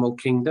at Animal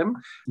Kingdom.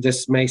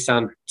 This may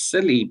sound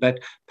silly,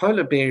 but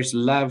polar bears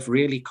love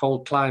really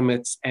cold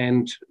climates.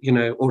 And,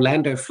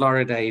 Orlando,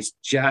 Florida is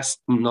just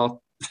not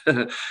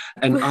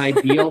an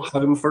ideal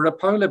home for a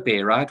polar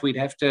bear, right? We'd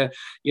have to,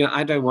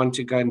 I don't want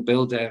to go and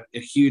build a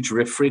huge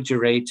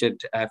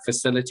refrigerated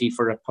facility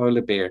for a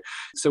polar bear.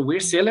 So we're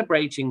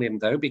celebrating them,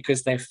 though,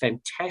 because they're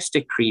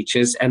fantastic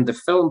creatures. And the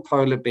film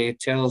Polar Bear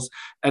tells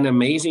an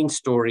amazing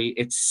story.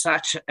 It's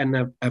such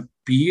a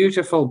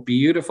beautiful,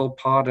 beautiful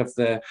part of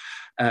the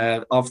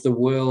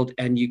world,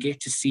 and you get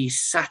to see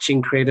such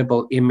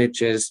incredible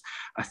images.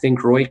 I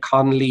think Roy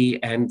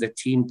Conley and the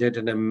team did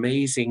an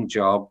amazing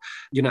job.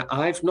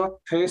 I've not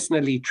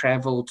personally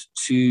traveled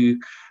to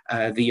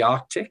the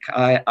Arctic.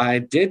 I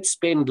did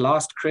spend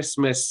last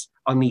Christmas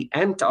on the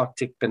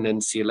Antarctic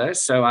Peninsula,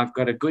 so I've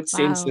got a good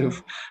sense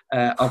of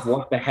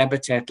what the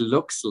habitat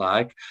looks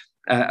like.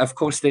 Of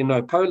course, there are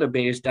no polar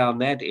bears down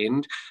that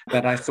end,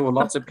 but I saw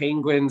lots of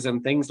penguins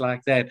and things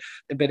like that.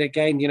 But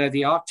again,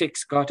 the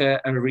Arctic's got a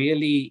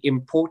really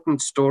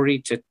important story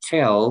to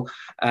tell.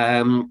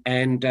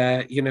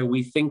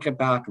 We think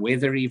about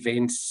weather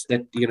events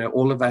that,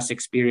 all of us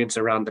experience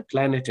around the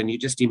planet. And you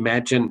just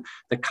imagine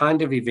the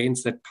kind of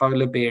events that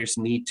polar bears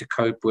need to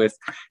cope with.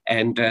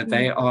 And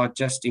they are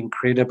just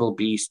incredible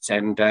beasts.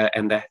 And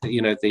that,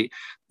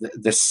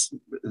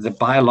 the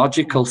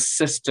biological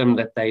system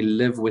that they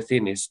live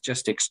within is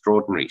just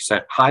extraordinary. So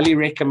highly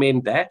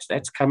recommend that.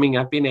 That's coming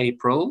up in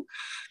April.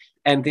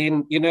 And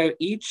then,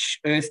 each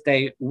Earth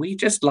Day, we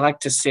just like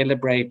to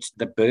celebrate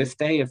the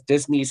birthday of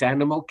Disney's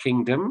Animal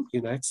Kingdom.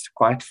 It's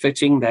quite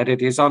fitting that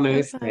it is on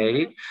Earth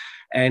Day.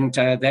 And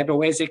that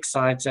always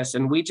excites us.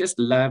 And we just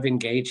love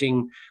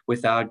engaging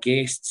with our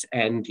guests.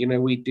 And,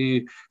 we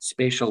do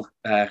special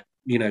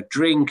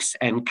drinks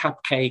and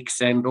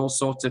cupcakes and all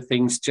sorts of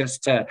things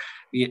just to,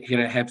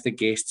 have the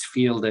guests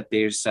feel that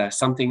there's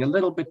something a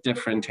little bit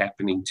different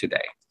happening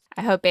today.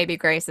 I hope baby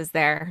Grace is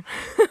there.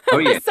 Oh,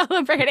 yeah.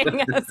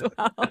 Celebrating as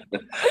well.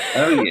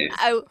 Oh, yes.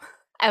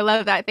 I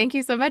love that. Thank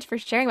you so much for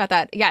sharing about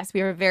that. Yes,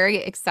 we were very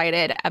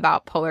excited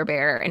about polar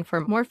bear and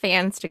for more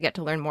fans to get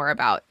to learn more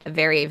about a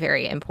very,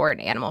 very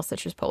important animal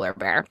such as polar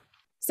bear.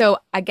 So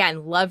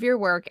again, love your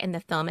work in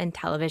the film and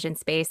television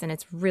space, and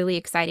it's really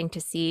exciting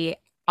to see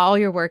all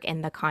your work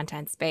in the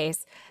content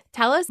space.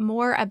 Tell us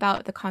more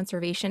about the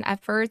conservation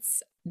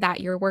efforts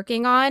that you're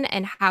working on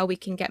and how we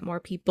can get more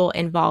people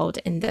involved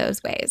in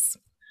those ways.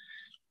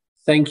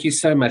 Thank you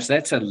so much.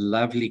 That's a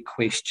lovely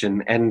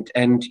question. And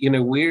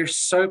we're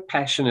so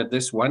passionate,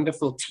 this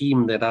wonderful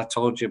team that I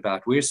told you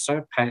about, we're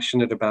so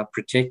passionate about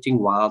protecting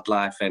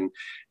wildlife and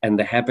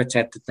the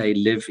habitat that they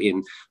live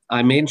in.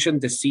 I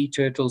mentioned the sea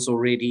turtles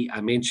already. I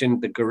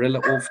mentioned the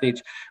gorilla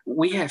orphanage.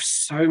 We have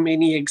so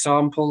many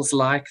examples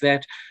like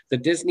that. The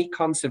Disney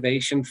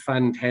Conservation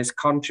Fund has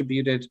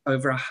contributed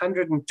over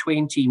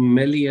 $120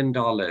 million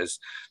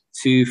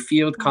to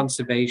field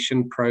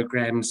conservation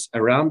programs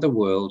around the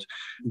world,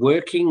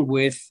 working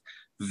with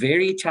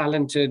very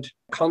talented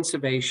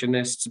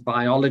conservationists,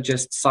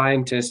 biologists,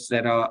 scientists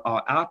that are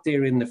out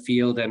there in the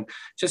field and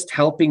just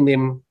helping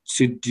them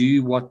to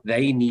do what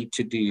they need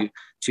to do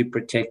to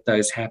protect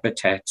those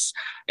habitats.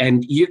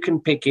 And you can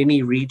pick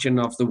any region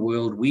of the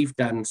world. We've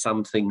done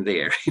something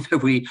there.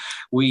 We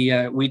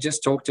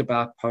just talked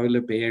about polar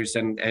bears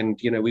and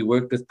we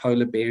worked with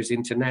Polar Bears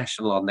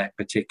International on that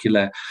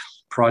particular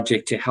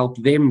project to help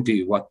them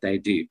do what they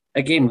do.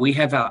 Again, we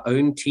have our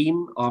own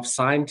team of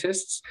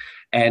scientists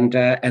and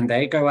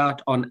they go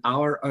out on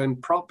our own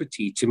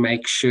property to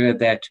make sure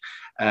that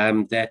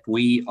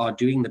we are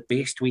doing the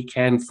best we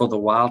can for the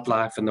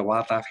wildlife and the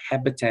wildlife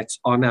habitats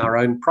on our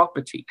own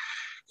property.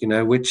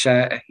 There's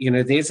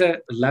a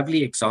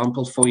lovely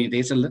example for you.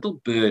 There's a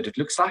little bird. It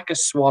looks like a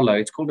swallow.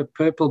 It's called a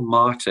purple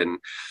martin.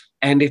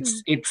 And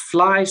it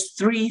flies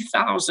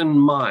 3,000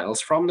 miles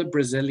from the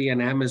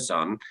Brazilian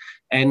Amazon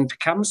and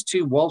comes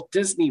to Walt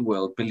Disney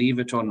World, believe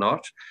it or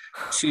not,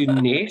 to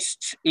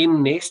nest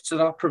in nests that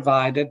are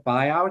provided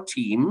by our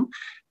team.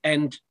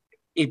 And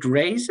it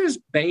raises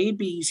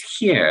babies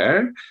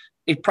here.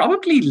 It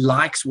probably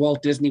likes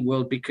Walt Disney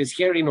World because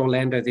here in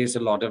Orlando, there's a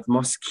lot of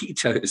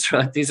mosquitoes,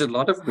 right? There's a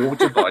lot of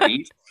water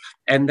bodies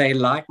and they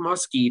like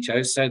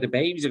mosquitoes. So the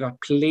babies have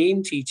got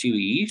plenty to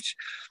eat.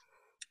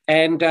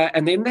 And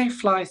then they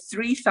fly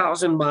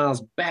 3,000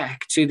 miles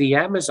back to the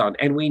Amazon.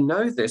 And we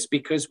know this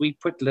because we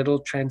put little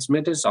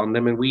transmitters on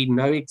them and we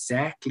know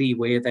exactly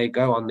where they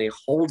go on their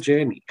whole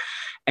journey.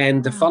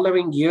 And the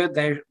following year,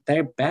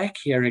 they're back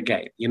here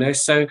again,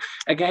 So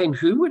again,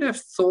 who would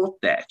have thought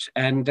that?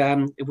 And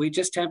we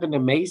just have an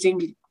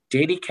amazing,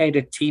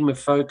 dedicated team of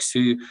folks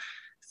who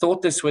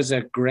thought this was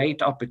a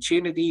great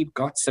opportunity,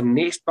 got some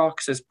nest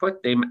boxes,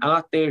 put them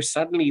out there.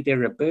 Suddenly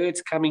there are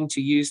birds coming to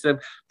use them,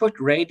 put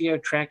radio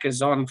trackers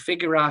on,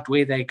 figure out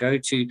where they go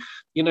to.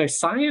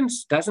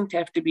 Science doesn't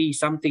have to be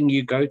something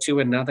you go to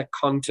another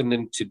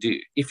continent to do.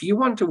 If you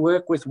want to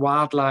work with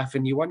wildlife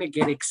and you want to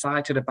get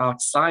excited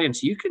about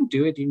science, you can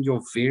do it in your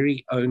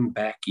very own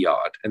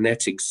backyard. And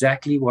that's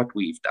exactly what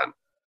we've done.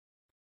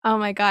 Oh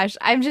my gosh.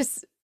 I'm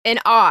just in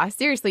awe,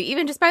 seriously,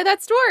 even just by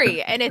that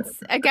story. And it's,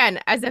 again,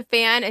 as a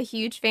fan, a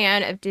huge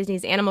fan of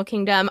Disney's Animal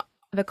Kingdom,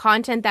 the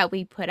content that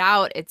we put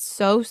out, it's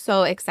so,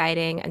 so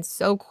exciting and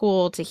so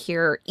cool to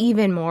hear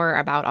even more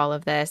about all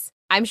of this.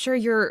 I'm sure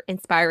you're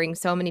inspiring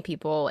so many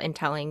people in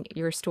telling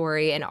your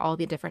story and all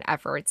the different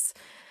efforts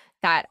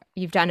that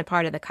you've done a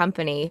part of the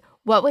company.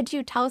 What would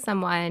you tell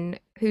someone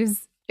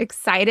who's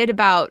excited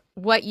about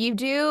what you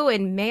do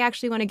and may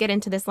actually want to get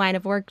into this line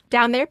of work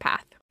down their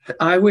path?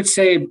 I would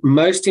say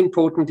most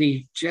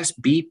importantly,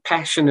 just be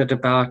passionate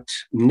about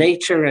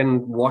nature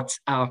and what's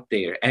out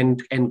there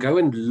and go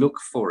and look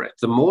for it.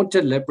 The more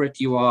deliberate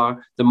you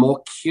are, the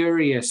more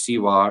curious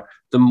you are,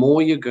 the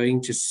more you're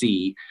going to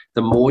see,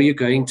 the more you're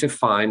going to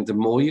find, the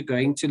more you're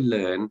going to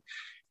learn.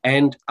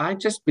 And I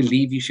just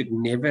believe you should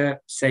never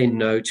say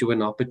no to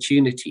an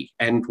opportunity.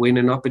 And when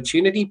an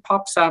opportunity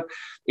pops up,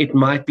 it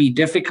might be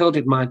difficult,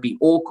 it might be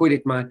awkward,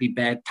 it might be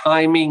bad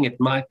timing, it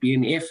might be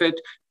an effort.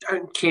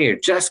 Don't care,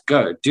 just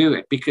go, do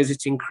it, because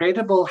it's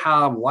incredible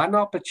how one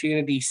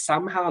opportunity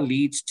somehow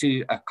leads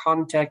to a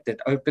contact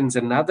that opens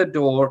another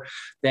door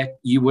that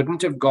you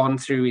wouldn't have gone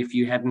through if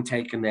you hadn't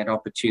taken that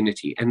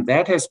opportunity. And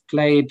that has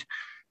played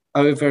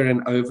over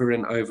and over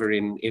and over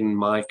in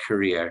my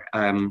career.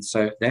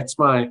 So that's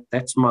my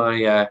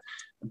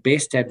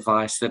best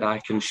advice that I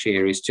can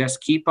share is just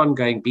keep on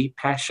going, be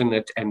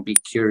passionate and be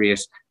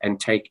curious and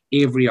take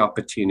every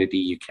opportunity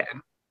you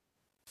can.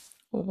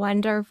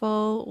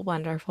 Wonderful,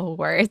 wonderful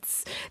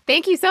words.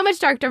 Thank you so much,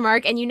 Dr.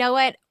 Mark. And you know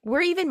what?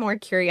 We're even more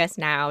curious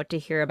now to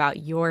hear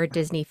about your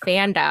Disney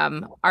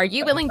fandom. Are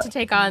you willing to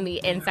take on the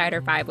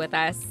Insider 5 with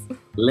us?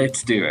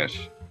 Let's do it.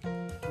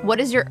 What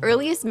is your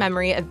earliest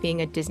memory of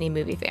being a Disney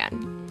movie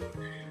fan?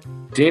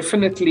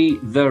 Definitely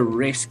The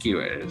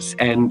Rescuers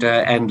and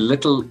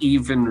Little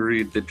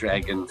Evinrude the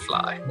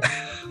Dragonfly.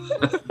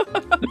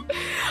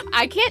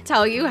 I can't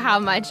tell you how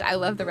much I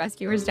love The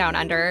Rescuers Down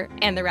Under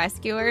and The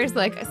Rescuers.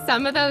 Like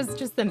some of those,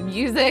 just the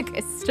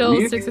music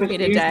still sticks with me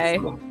today.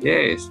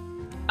 Yes.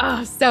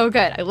 Oh, so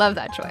good. I love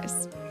that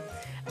choice.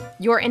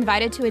 You're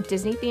invited to a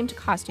Disney-themed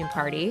costume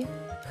party.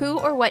 Who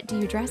or what do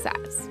you dress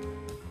as?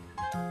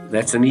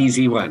 That's an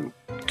easy one.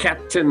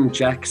 Captain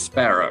Jack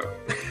Sparrow.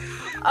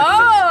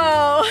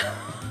 Oh!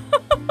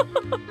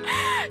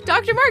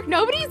 Dr. Mark,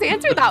 nobody's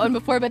answered that one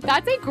before, but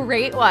that's a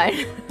great one.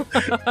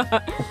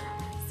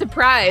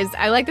 Surprise.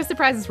 I like the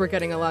surprises we're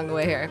getting along the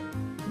way here.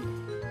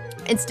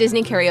 It's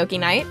Disney karaoke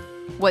night.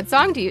 What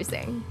song do you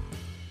sing?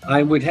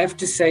 I would have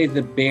to say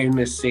The Bare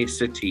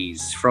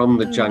Necessities from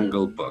The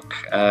Jungle Book.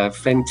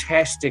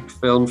 Fantastic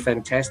film,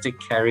 fantastic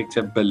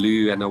character,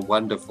 Baloo, and a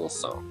wonderful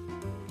song.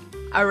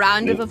 A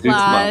round of applause.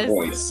 My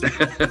voice.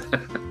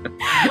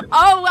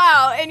 Oh,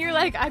 wow. And you're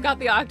like, I got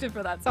the octave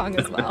for that song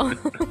as well.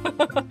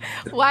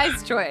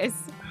 Wise choice.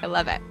 I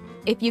love it.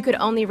 If you could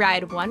only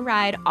ride one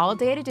ride all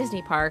day at a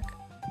Disney park,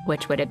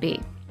 which would it be?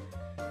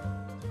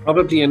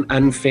 Probably an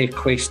unfair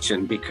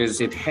question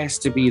because it has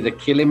to be the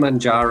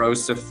Kilimanjaro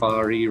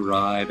Safari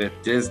ride at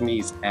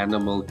Disney's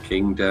Animal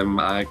Kingdom.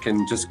 I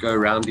can just go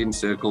around in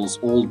circles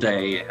all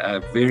day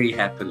very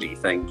happily.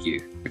 Thank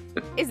you.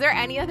 Is there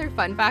any other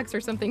fun facts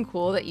or something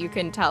cool that you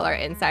can tell our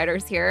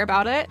insiders here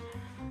about it?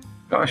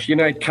 Gosh,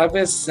 it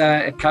covers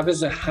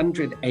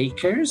 100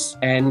 acres,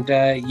 and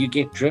you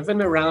get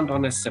driven around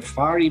on a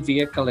safari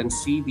vehicle and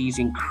see these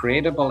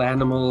incredible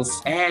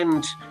animals.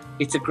 And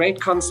it's a great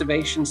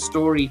conservation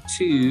story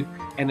too,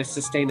 and a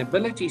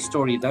sustainability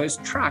story. Those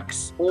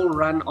trucks all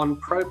run on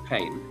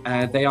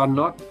propane. They are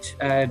not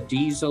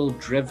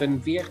diesel-driven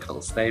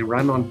vehicles. They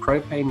run on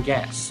propane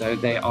gas, so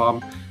they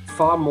are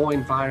far more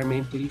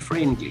environmentally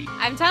friendly.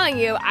 I'm telling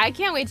you, I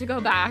can't wait to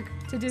go back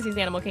to Disney's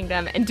Animal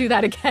Kingdom and do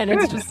that again.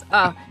 It's just,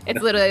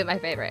 it's literally my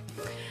favorite.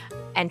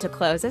 And to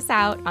close us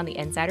out on the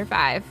Insider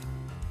 5,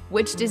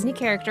 which Disney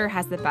character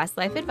has the best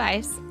life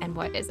advice and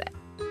what is it?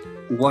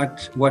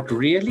 What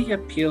really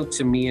appealed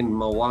to me in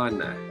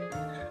Moana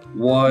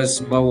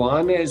was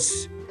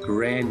Moana's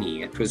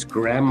granny. It was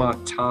Grandma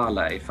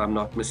Tala, if I'm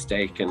not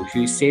mistaken,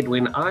 who said,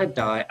 when I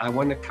die, I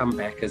want to come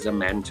back as a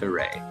manta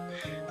ray.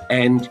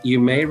 And you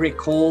may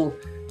recall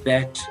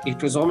that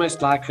it was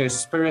almost like her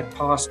spirit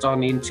passed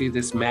on into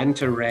this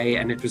manta ray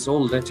and it was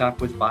all lit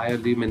up with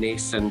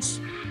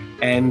bioluminescence.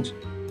 And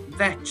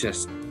that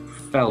just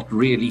felt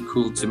really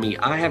cool to me.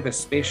 I have a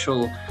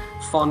special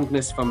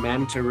fondness for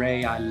manta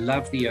ray. I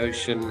love the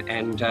ocean,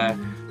 and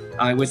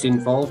I was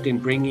involved in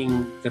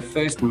bringing the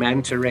first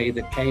manta ray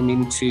that came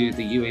into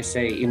the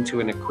USA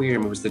into an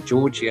aquarium. It was the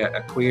Georgia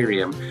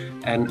Aquarium,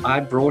 and I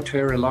brought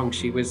her along.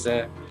 She was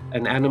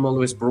an animal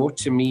was brought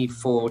to me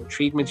for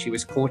treatment. She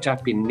was caught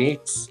up in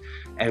nets,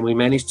 and we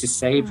managed to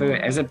save her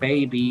as a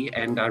baby,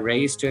 and I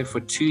raised her for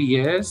 2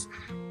 years,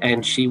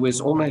 and she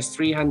was almost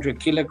 300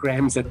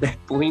 kilograms at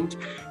that point.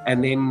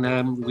 And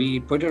then we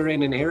put her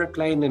in an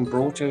airplane and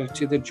brought her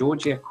to the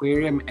Georgia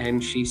Aquarium,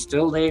 and she's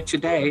still there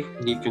today.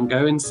 You can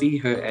go and see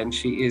her, and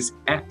she is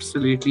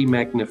absolutely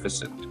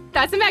magnificent.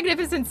 That's a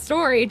magnificent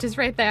story just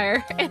right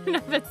there in and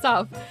of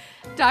itself.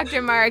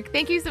 Dr. Mark,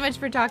 thank you so much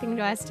for talking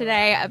to us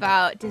today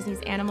about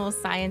Disney's animals,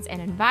 science,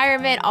 and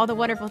environment, all the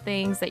wonderful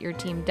things that your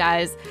team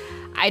does.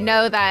 I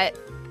know that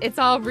it's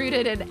all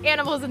rooted in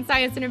animals and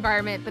science and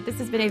environment, but this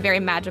has been a very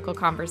magical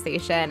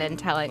conversation and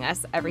telling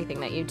us everything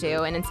that you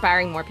do and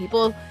inspiring more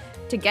people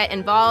to get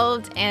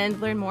involved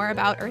and learn more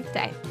about Earth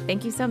Day.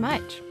 Thank you so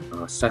much.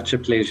 Oh, such a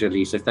pleasure,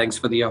 Lisa. Thanks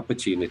for the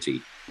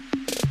opportunity.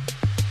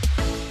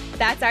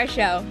 That's our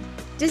show.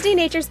 Disney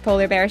Nature's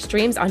Polar Bear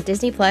streams on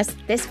Disney Plus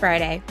this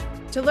Friday.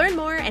 To learn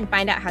more and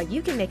find out how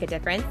you can make a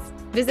difference,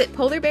 visit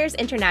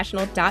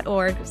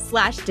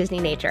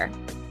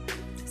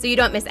polarbearsinternational.org/DisneyNature. So you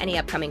don't miss any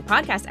upcoming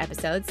podcast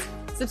episodes,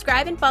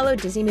 subscribe and follow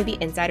Disney Movie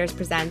Insiders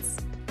Presents.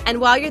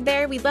 And while you're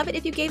there, we'd love it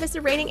if you gave us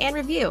a rating and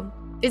review.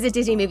 Visit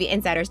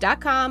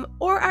DisneyMovieInsiders.com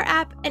or our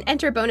app and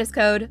enter bonus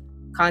code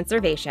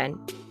CONSERVATION.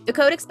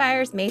 The code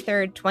expires May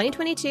 3rd,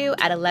 2022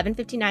 at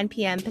 11:59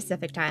 p.m.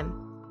 Pacific Time.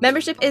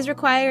 Membership is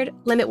required,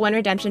 limit 1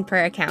 redemption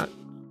per account.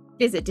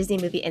 Visit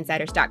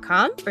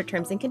DisneyMovieInsiders.com for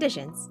terms and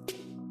conditions.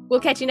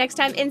 We'll catch you next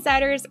time,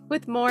 Insiders,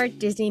 with more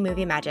Disney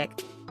movie magic.